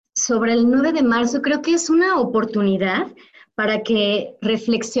sobre el 9 de marzo, creo que es una oportunidad para que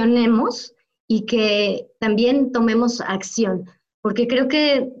reflexionemos y que también tomemos acción, porque creo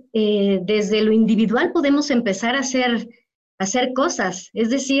que desde lo individual podemos empezar a hacer cosas, es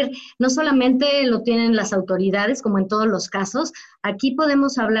decir, no solamente lo tienen las autoridades, como en todos los casos, aquí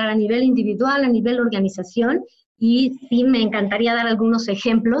podemos hablar a nivel individual, a nivel organización, y sí me encantaría dar algunos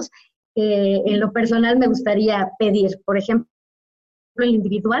ejemplos que en lo personal me gustaría pedir. Por ejemplo,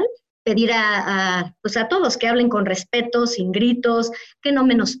 individual, pedir pues a todos que hablen con respeto, sin gritos, que no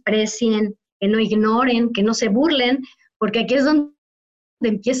menosprecien, que no ignoren, que no se burlen, porque aquí es donde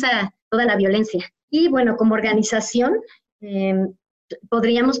empieza toda la violencia. Y bueno, como organización, eh,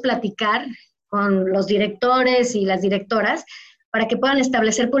 podríamos platicar con los directores y las directoras para que puedan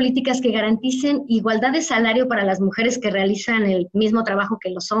establecer políticas que garanticen igualdad de salario para las mujeres que realizan el mismo trabajo que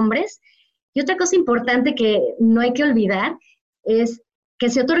los hombres. Y otra cosa importante que no hay que olvidar es que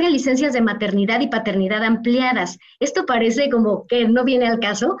se otorguen licencias de maternidad y paternidad ampliadas. Esto parece como que no viene al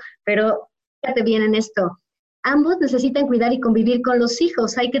caso, pero fíjate bien en esto. Ambos necesitan cuidar y convivir con los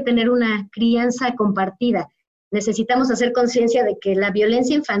hijos, hay que tener una crianza compartida. Necesitamos hacer conciencia de que la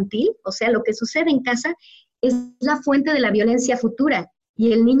violencia infantil, o sea, lo que sucede en casa, es la fuente de la violencia futura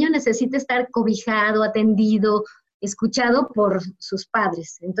y el niño necesita estar cobijado, atendido, escuchado por sus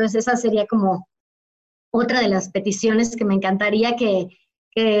padres. Entonces esa sería como otra de las peticiones que me encantaría que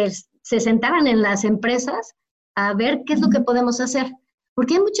se sentaran en las empresas a ver qué es lo que podemos hacer.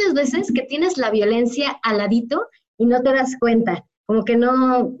 Porque hay muchas veces que tienes la violencia al ladito y no te das cuenta, como que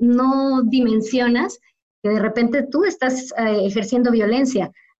no dimensionas que de repente tú estás ejerciendo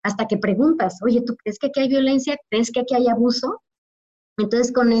violencia, hasta que preguntas, oye, ¿tú crees que aquí hay violencia? ¿Crees que aquí hay abuso?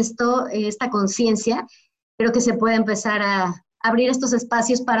 Entonces con esto, esta conciencia, creo que se puede empezar a abrir estos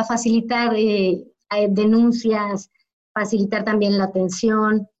espacios para facilitar denuncias, facilitar también la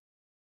atención,